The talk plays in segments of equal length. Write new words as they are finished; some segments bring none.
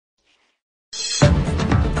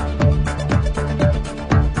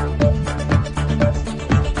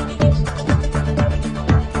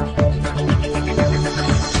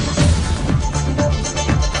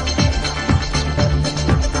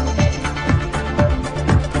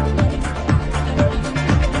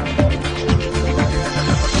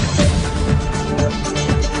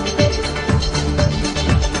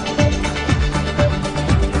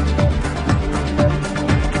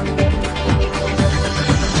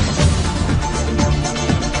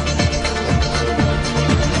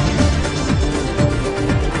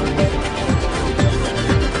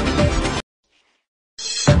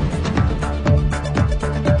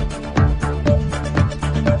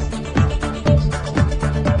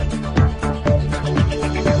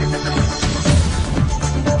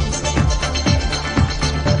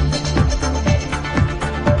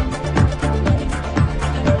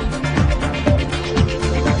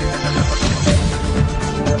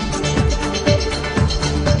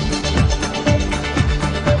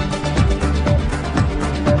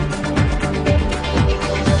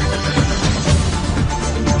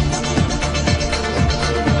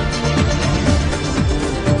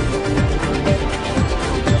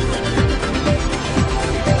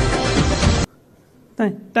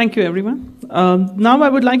Thank you, everyone. Now I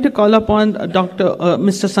would like to call upon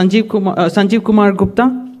Mr. Sanjeev Kumar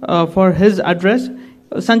Gupta for his address.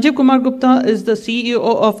 Sanjeev Kumar Gupta is the CEO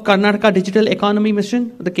of Karnataka Digital Economy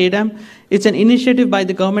Mission, the KDAM. It's an initiative by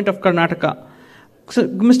the government of Karnataka. So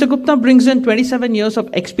Mr. Gupta brings in 27 years of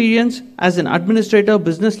experience as an administrator,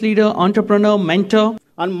 business leader, entrepreneur, mentor.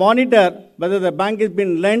 And monitor whether the bank has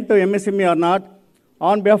been lent to MSME or not.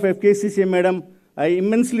 On behalf of Fkcci, madam, I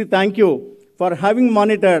immensely thank you for having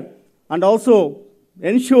monitored and also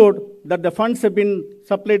ensured that the funds have been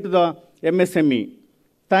supplied to the MSME.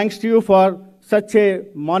 Thanks to you for such a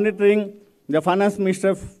monitoring the finance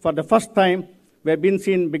minister for the first time we have been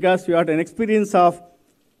seen, because you had an experience of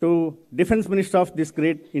to defense minister of this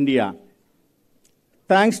great India.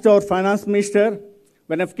 Thanks to our finance minister,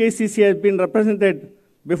 when Fkcci has been represented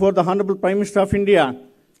before the Honorable Prime Minister of India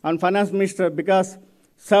and finance minister, because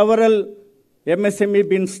several MSME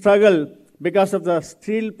been struggled because of the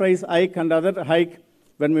steel price hike and other hike.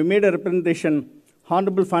 When we made a representation,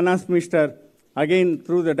 Honorable Finance Minister, again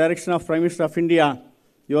through the direction of Prime Minister of India,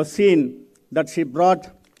 you have seen that she brought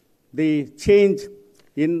the change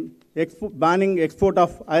in banning export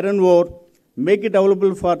of iron ore, make it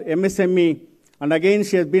available for MSME, and again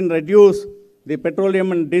she has been reduced the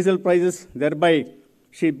petroleum and diesel prices, thereby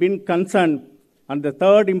she's been concerned. And the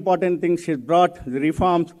third important thing, she brought the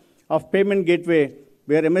reforms of payment gateway,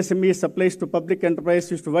 where MSME supplies to public enterprise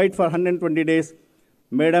used to wait for 120 days.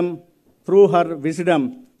 Madam, through her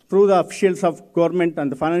wisdom, through the officials of government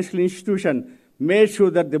and the financial institution, made sure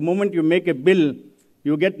that the moment you make a bill,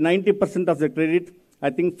 you get 90% of the credit. I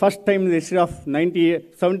think first time in the history of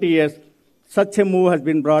 70 years, such a move has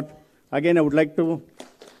been brought. Again, I would like to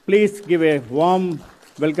please give a warm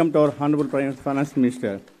welcome to our Honorable Finance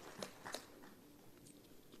Minister.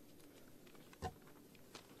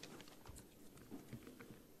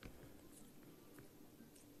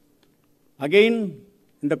 Again,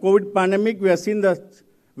 in the COVID pandemic, we have seen the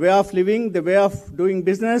way of living, the way of doing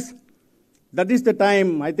business. That is the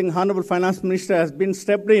time, I think, Honorable Finance Minister has been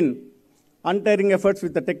stepped in, untiring efforts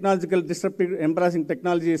with the technological disruptive, embracing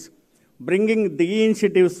technologies, bringing the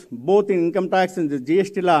initiatives both in income tax and the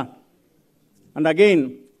GST law. And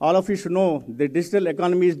again, all of you should know the digital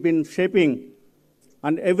economy has been shaping,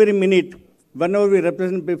 and every minute, whenever we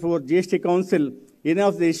represent before GST Council, any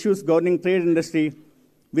of the issues governing trade industry,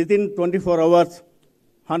 within 24 hours,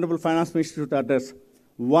 Honorable Finance Minister should address.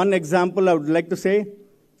 One example I would like to say,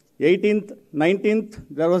 18th, 19th,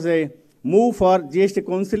 there was a move for GST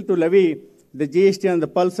Council to levy the GST on the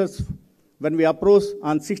pulses. When we approached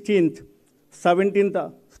on 16th,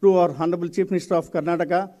 17th, through our Honorable Chief Minister of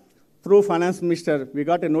Karnataka, through Finance Minister, we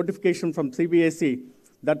got a notification from CBSE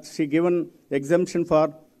that she given exemption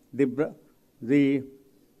for the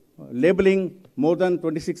labeling more than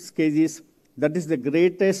 26 kgs. That is the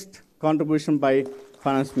greatest contribution by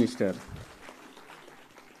Finance Minister.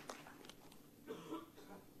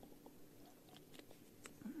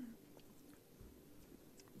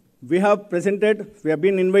 We have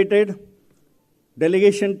been invited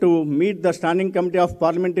delegation to meet the Standing Committee of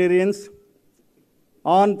Parliamentarians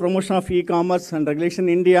on promotion of e-commerce and regulation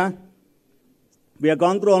in India. We have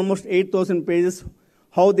gone through almost 8,000 pages,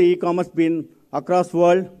 how the e-commerce been across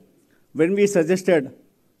world. When we suggested,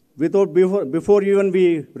 before even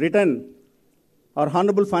we written, our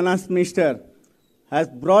Honorable Finance Minister has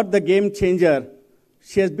brought the game changer.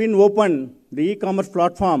 She has been opened the e-commerce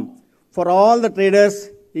platform for all the traders,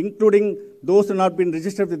 including those who have not been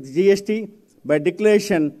registered with GST. By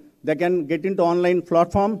declaration, they can get into online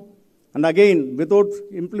platform. And again, without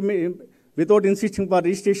insisting for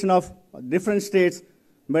registration of different states,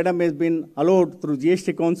 Madam has been allowed through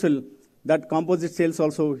GST Council that composite sales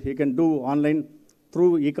also he can do online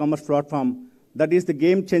through e-commerce platform. That is the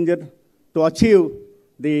game changer to achieve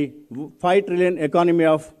the 5 trillion economy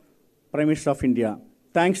of Prime Minister of India.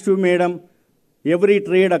 Thanks to Madam, every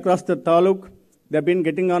trade across the taluk, they have been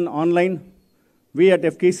getting on online. We at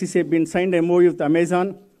Fkcci have been signed a MOU with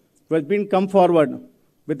Amazon, who has been come forward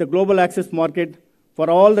with the global access market for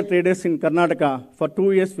all the traders in Karnataka for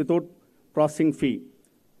 2 years without processing fee.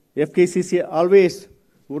 Fkcci always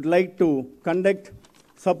would like to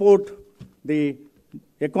support the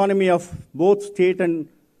economy of both state and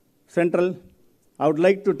central. I would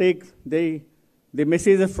like to take the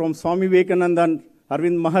messages from Swami Vivekananda and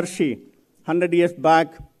Arvind Maharshi 100 years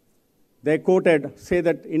back. They quoted, say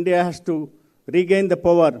that India has to regain the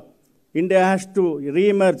power. India has to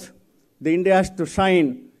re-emerge. The India has to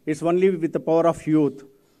shine. It's only with the power of youth.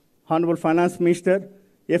 Honorable Finance Minister,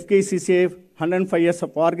 Fkcci 105 years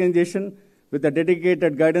of organization with the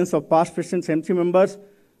dedicated guidance of past presidents, MC members.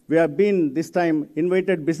 We have been this time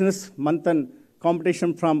invited business manthan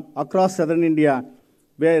competition from across southern India.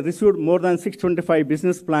 We have received more than 625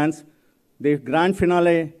 business plans. The grand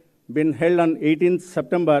finale been held on 18th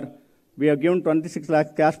September. We have given 26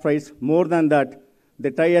 lakh cash prize. More than that,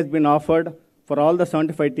 the tie has been offered for all the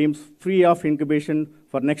 75 teams free of incubation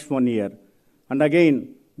for next 1 year. And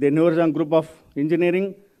again, the Horizon Group of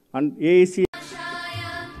Engineering and AEC.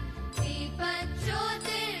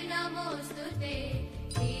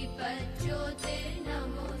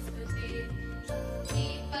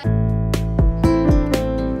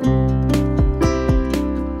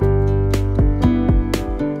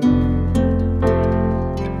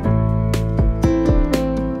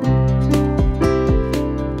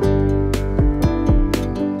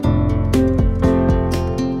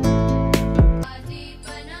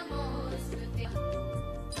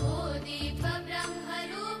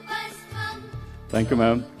 Thank you,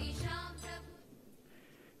 ma'am.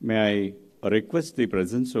 May I request the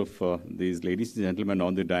presence of these ladies and gentlemen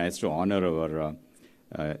on the dais to honor our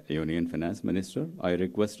Union Finance Minister. I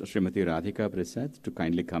request Srimati Radhika Prasad to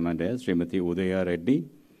kindly come on dais, Srimati Udaya Reddy,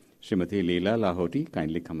 Srimati Leela Lahoti,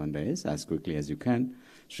 kindly come on dais as quickly as you can.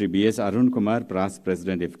 Shri B.S. Arun Kumar, past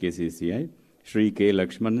President Fkcci, Shri K.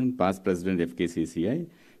 Lakshmanan, past President Fkcci,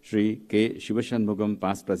 Shri K. Shivashanmugam,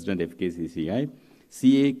 past President Fkcci,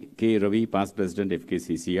 C.A. K. Ravi, past President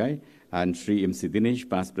Fkcci, and Shri M. Dinesh,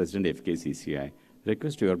 past President Fkcci.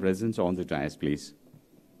 Request your presence on the dais, please.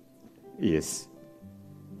 Yes.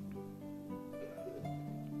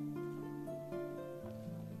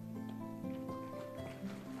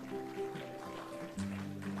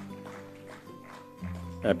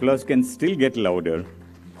 Applause can still get louder.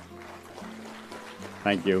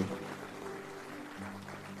 Thank you.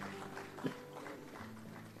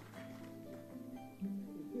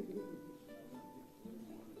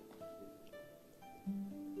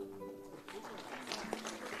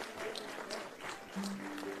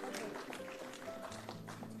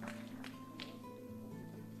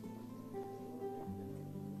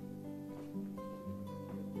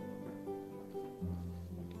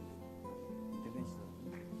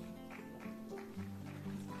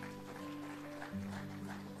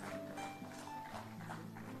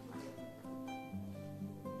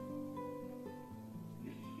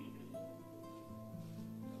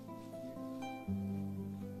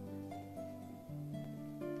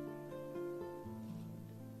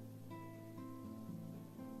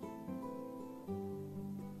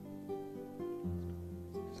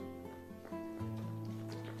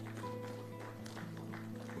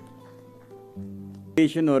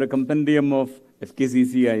 Or a compendium of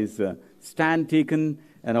Fkcci's stand taken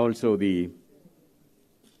and also the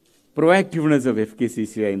proactiveness of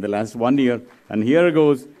Fkcci in the last 1 year. And here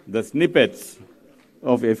goes the snippets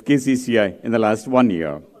of Fkcci in the last 1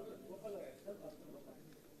 year.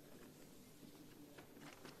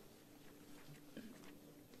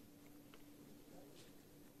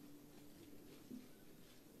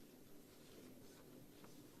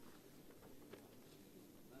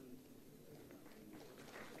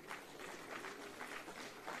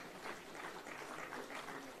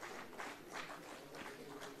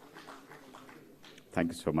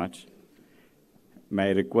 Thank you so much. May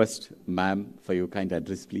I request, ma'am, for your kind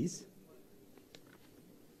address, please?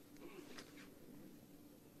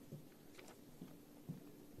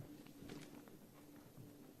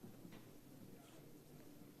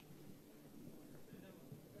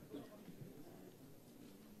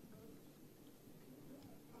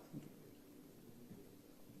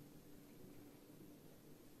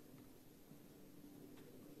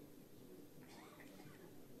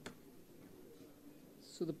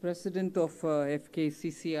 So the President of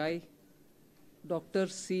Fkcci, Dr.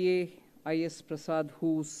 C.A. I.S. Prasad,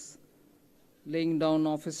 who's laying down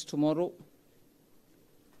office tomorrow,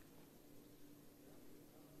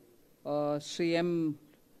 Shri M.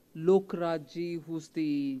 Lokraji, who's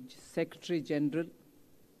the Secretary General,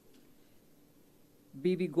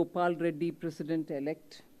 B.V. Gopal Reddy,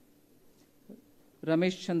 President-elect,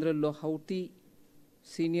 Ramesh Chandra Lohauti,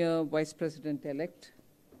 Senior Vice President-elect,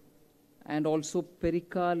 and also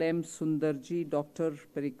Perikal M. Sundarji, Dr.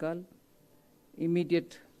 Perikal,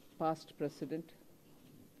 immediate past president,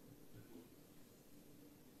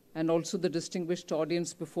 and also the distinguished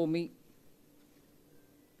audience before me,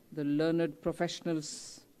 the learned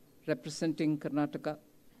professionals representing Karnataka.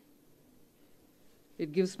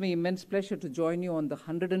 It gives me immense pleasure to join you on the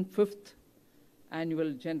 105th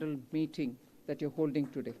annual general meeting that you're holding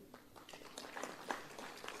today.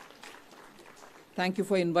 Thank you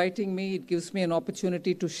for inviting me. It gives me an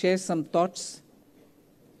opportunity to share some thoughts.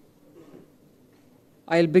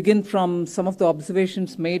 I'll begin from some of the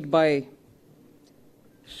observations made by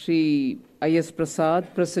Shri I.S.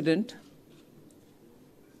 Prasad, President,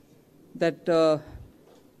 that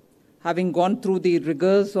having gone through the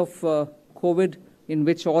rigors of COVID, in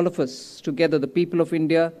which all of us together, the people of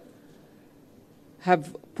India,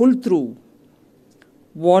 have pulled through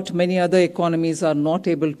what many other economies are not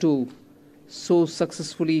able to so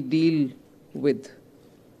successfully deal with.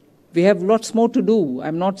 We have lots more to do.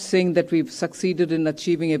 I'm not saying that we've succeeded in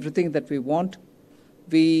achieving everything that we want.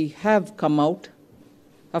 We have come out.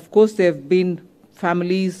 Of course, there have been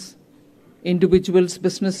families, individuals,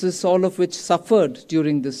 businesses, all of which suffered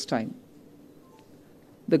during this time.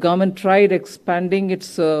 The government tried expanding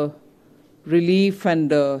its relief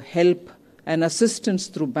and help and assistance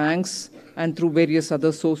through banks and through various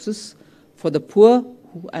other sources for the poor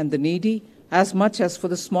and the needy, as much as for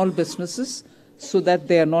the small businesses, so that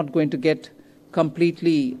they are not going to get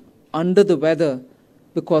completely under the weather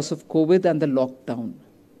because of COVID and the lockdown.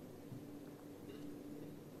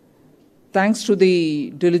 Thanks to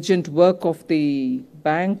the diligent work of the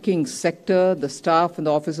banking sector, the staff and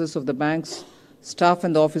the officers of the banks, staff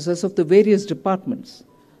and the officers of the various departments,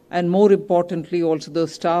 and more importantly also the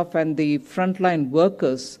staff and the frontline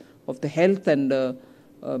workers of the health and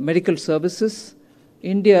medical services,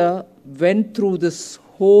 India went through this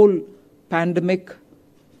whole pandemic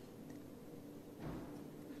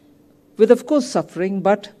with, of course, suffering,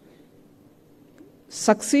 but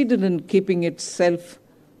succeeded in keeping itself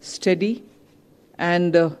steady,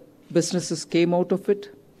 and businesses came out of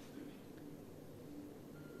it.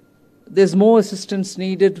 There's more assistance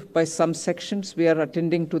needed by some sections. We are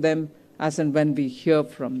attending to them as and when we hear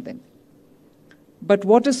from them. But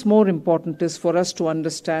what is more important is for us to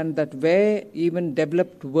understand that where even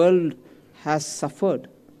developed world has suffered,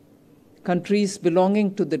 countries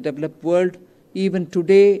belonging to the developed world even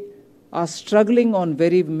today are struggling on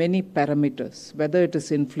very many parameters, whether it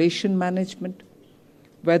is inflation management,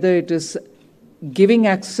 whether it is giving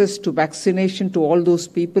access to vaccination to all those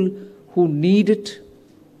people who need it,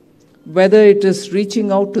 whether it is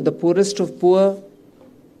reaching out to the poorest of poor.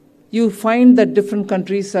 You find that different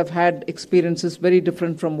countries have had experiences very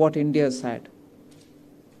different from what India has had.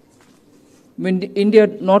 When India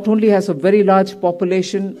not only has a very large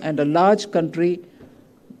population and a large country,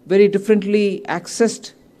 very differently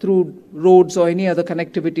accessed through roads or any other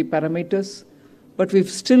connectivity parameters, but we've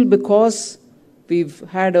still, because we've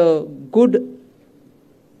had a good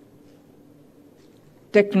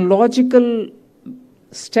technological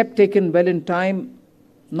step taken well in time,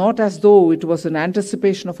 not as though it was an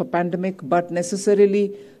anticipation of a pandemic, but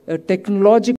necessarily a technological